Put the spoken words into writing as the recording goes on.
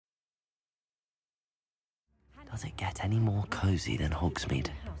Does it get any more cozy than Hogsmeade?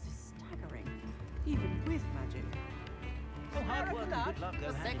 The house is staggering, even with magic. Oh, hard work and good luck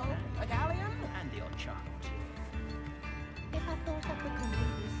go hand in hand. A galleon? And the odd charm or two. If I thought I could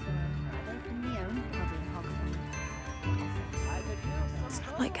complete this story, I'd open my own pub in Hogwarts. I could use some It's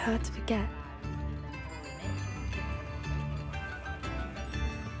not like her to forget.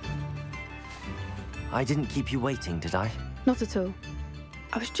 I didn't keep you waiting, did I? Not at all.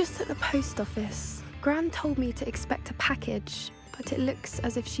 I was just at the post office. Gran told me to expect a package, but it looks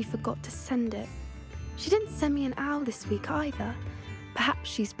as if she forgot to send it. She didn't send me an owl this week either. Perhaps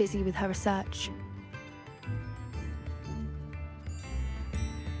she's busy with her research.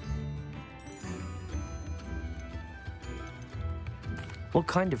 What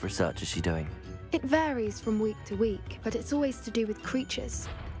kind of research is she doing? It varies from week to week, but it's always to do with creatures.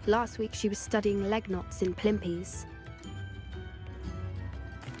 Last week she was studying leg knots in plimpies.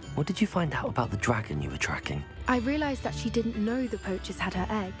 What did you find out about the dragon you were tracking? I realised that she didn't know the poachers had her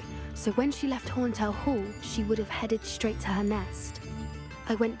egg, so when she left Horntail Hall, she would have headed straight to her nest.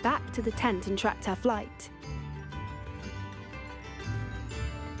 I went back to the tent and tracked her flight.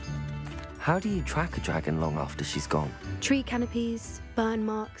 How do you track a dragon long after she's gone? Tree canopies, burn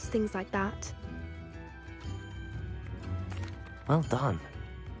marks, things like that. Well done.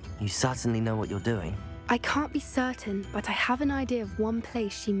 You certainly know what you're doing. I can't be certain, but I have an idea of one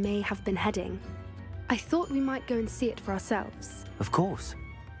place she may have been heading. I thought we might go and see it for ourselves. Of course.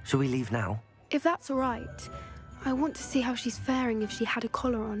 Shall we leave now? If that's all right, I want to see how she's faring if she had a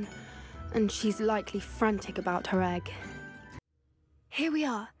collar on, and she's likely frantic about her egg. Here we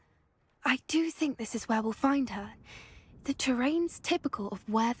are. I do think this is where we'll find her. The terrain's typical of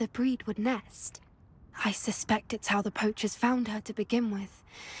where the breed would nest. I suspect it's how the poachers found her to begin with.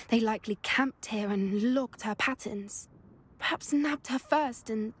 They likely camped here and logged her patterns. Perhaps nabbed her first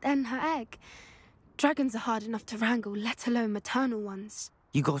and then her egg. Dragons are hard enough to wrangle, let alone maternal ones.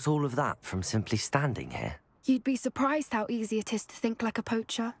 You got all of that from simply standing here? You'd be surprised how easy it is to think like a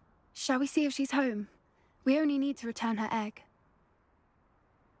poacher. Shall we see if she's home? We only need to return her egg.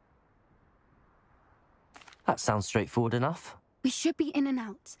 That sounds straightforward enough. We should be in and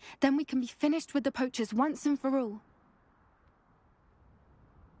out. Then we can be finished with the poachers once and for all.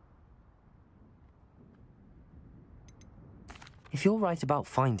 If you're right about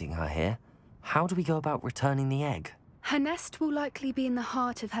finding her here, how do we go about returning the egg? Her nest will likely be in the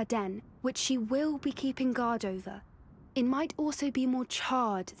heart of her den, which she will be keeping guard over. It might also be more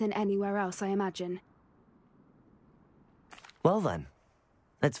charred than anywhere else, I imagine. Well then,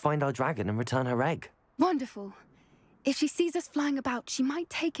 let's find our dragon and return her egg. Wonderful. If she sees us flying about, she might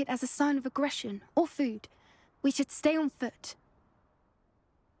take it as a sign of aggression or food. We should stay on foot.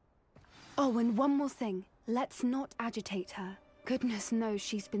 Oh, and one more thing. Let's not agitate her. Goodness knows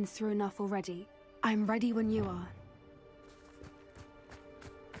she's been through enough already. I'm ready when you are.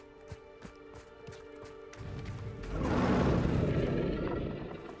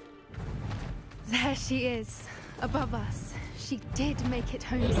 There she is, above us. She did make it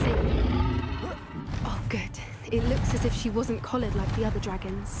home safely. Oh, good. It looks as if she wasn't collared like the other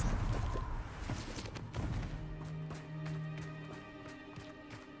dragons.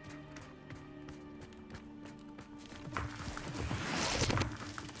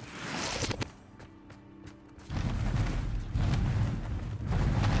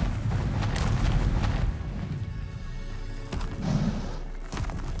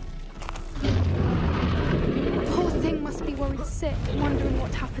 Poor thing must be worried sick, wondering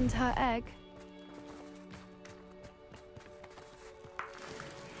what happened to her egg.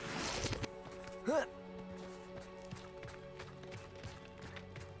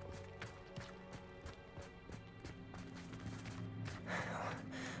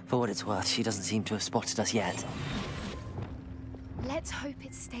 For what it's worth, she doesn't seem to have spotted us yet. Let's hope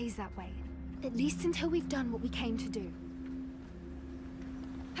it stays that way. At least until we've done what we came to do.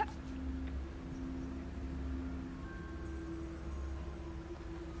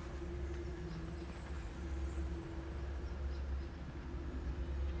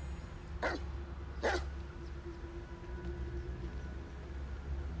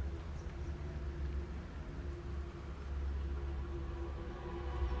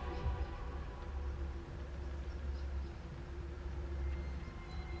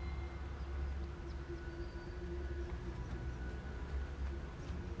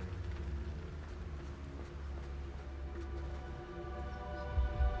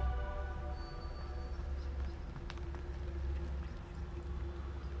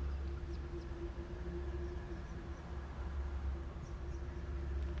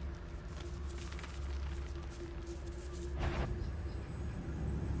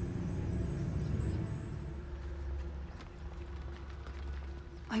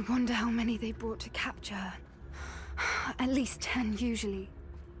 I wonder how many they brought to capture her. At least 10 usually.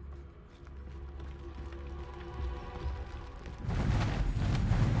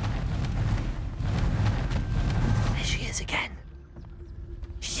 There she is again.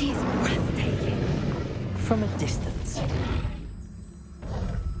 She's breathtaking. From a distance.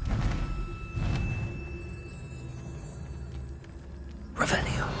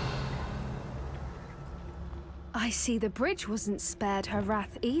 Revelio. I see the bridge wasn't spared her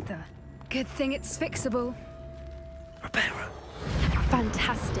wrath either. Good thing it's fixable. Reparo.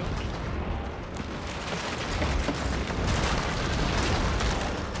 Fantastic.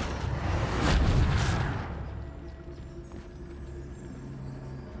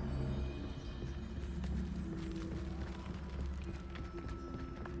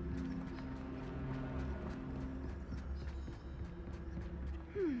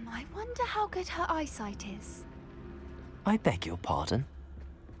 I wonder how good her eyesight is. I beg your pardon?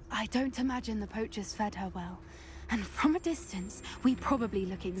 I don't imagine the poachers fed her well. And from a distance, we probably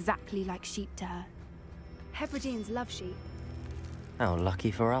look exactly like sheep to her. Hebrideans love sheep. How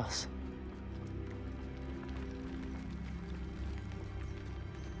lucky for us.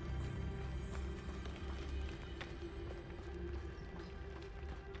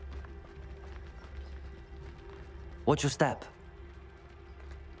 Watch your step.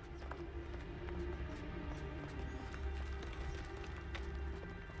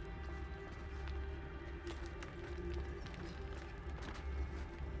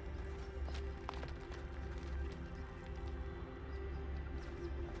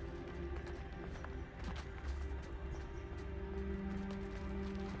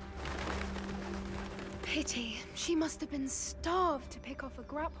 Pity. She must have been starved to pick off a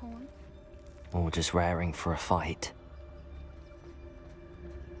graphorn. Or just raring for a fight.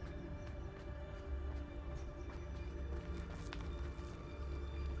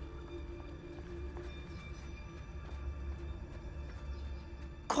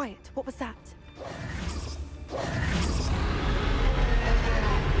 Quiet. What was that?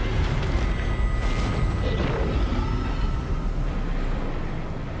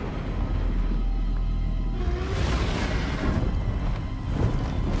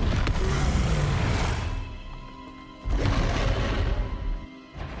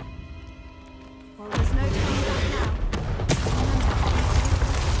 Well, there's no turning back now.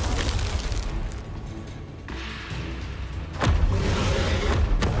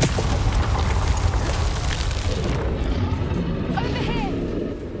 Over here!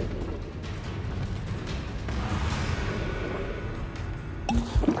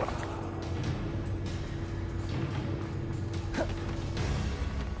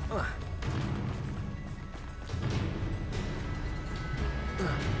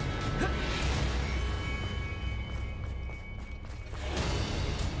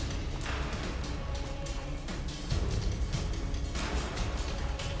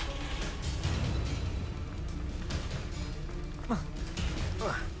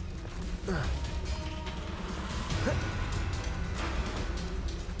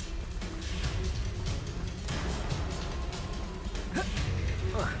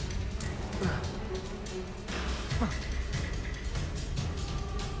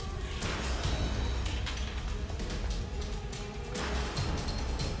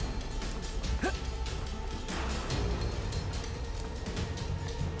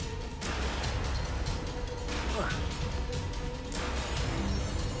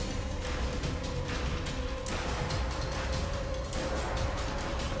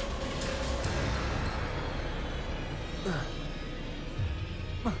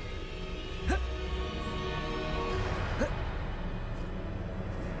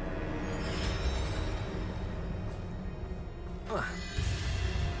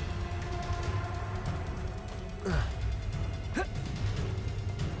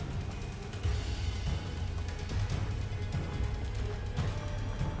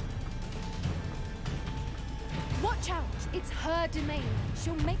 Watch out! It's her domain.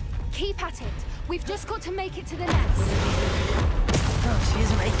 She'll make... Keep at it. We've just got to make it to the nest. Oh, she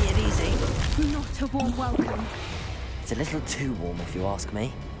isn't making it easy. Not a warm welcome. It's a little too warm, if you ask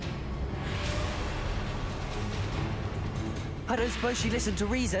me. I don't suppose she listened to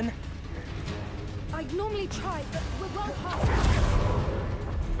reason. I'd normally try, but we're well past that.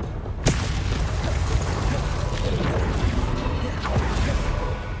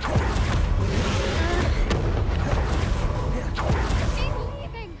 She's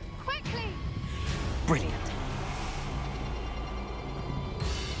leaving! Quickly! Brilliant.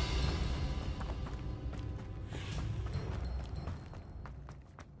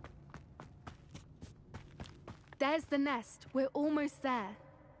 There's the nest. We're almost there.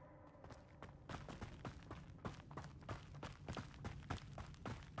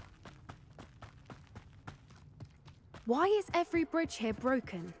 Why is every bridge here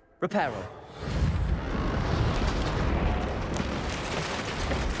broken? Repair her.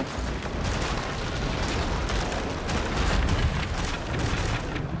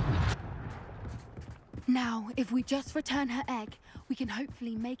 Now, if we just return her egg, we can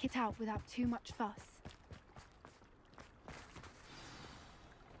hopefully make it out without too much fuss.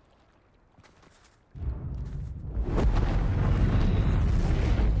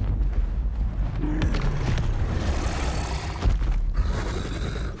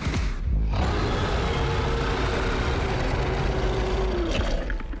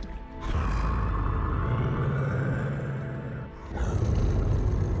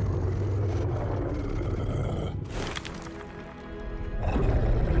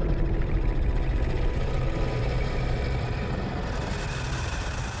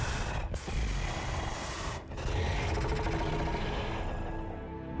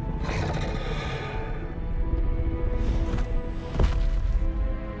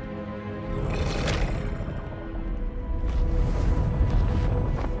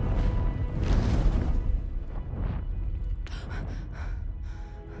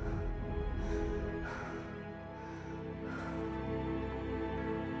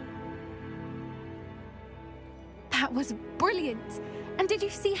 That was brilliant! And did you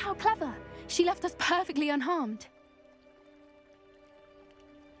see how clever? She left us perfectly unharmed.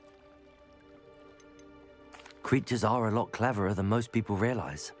 Creatures are a lot cleverer than most people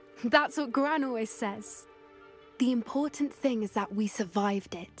realize. That's what Gran always says. The important thing is that we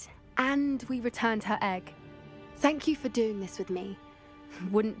survived it, and we returned her egg. Thank you for doing this with me.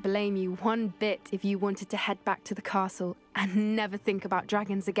 Wouldn't blame you one bit if you wanted to head back to the castle and never think about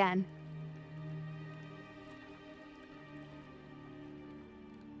dragons again.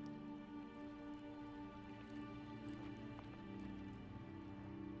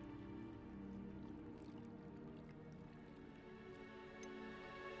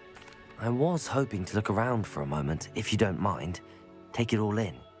 I was hoping to look around for a moment, if you don't mind. Take it all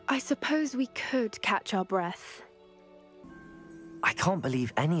in. I suppose we could catch our breath. I can't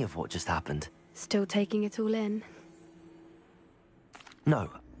believe any of what just happened. Still taking it all in? No.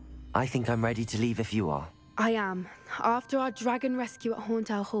 I think I'm ready to leave if you are. I am. After our dragon rescue at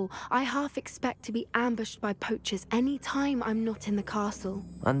Hauntowl Hall, I half expect to be ambushed by poachers any time I'm not in the castle.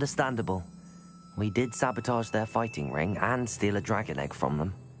 Understandable. We did sabotage their fighting ring and steal a dragon egg from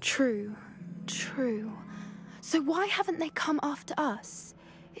them. True. True. So why haven't they come after us?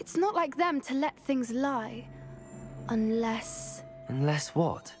 It's not like them to let things lie. Unless... Unless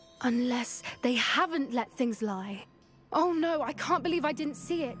what? Unless they haven't let things lie. Oh no, I can't believe I didn't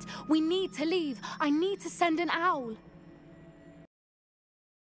see it. We need to leave. I need to send an owl.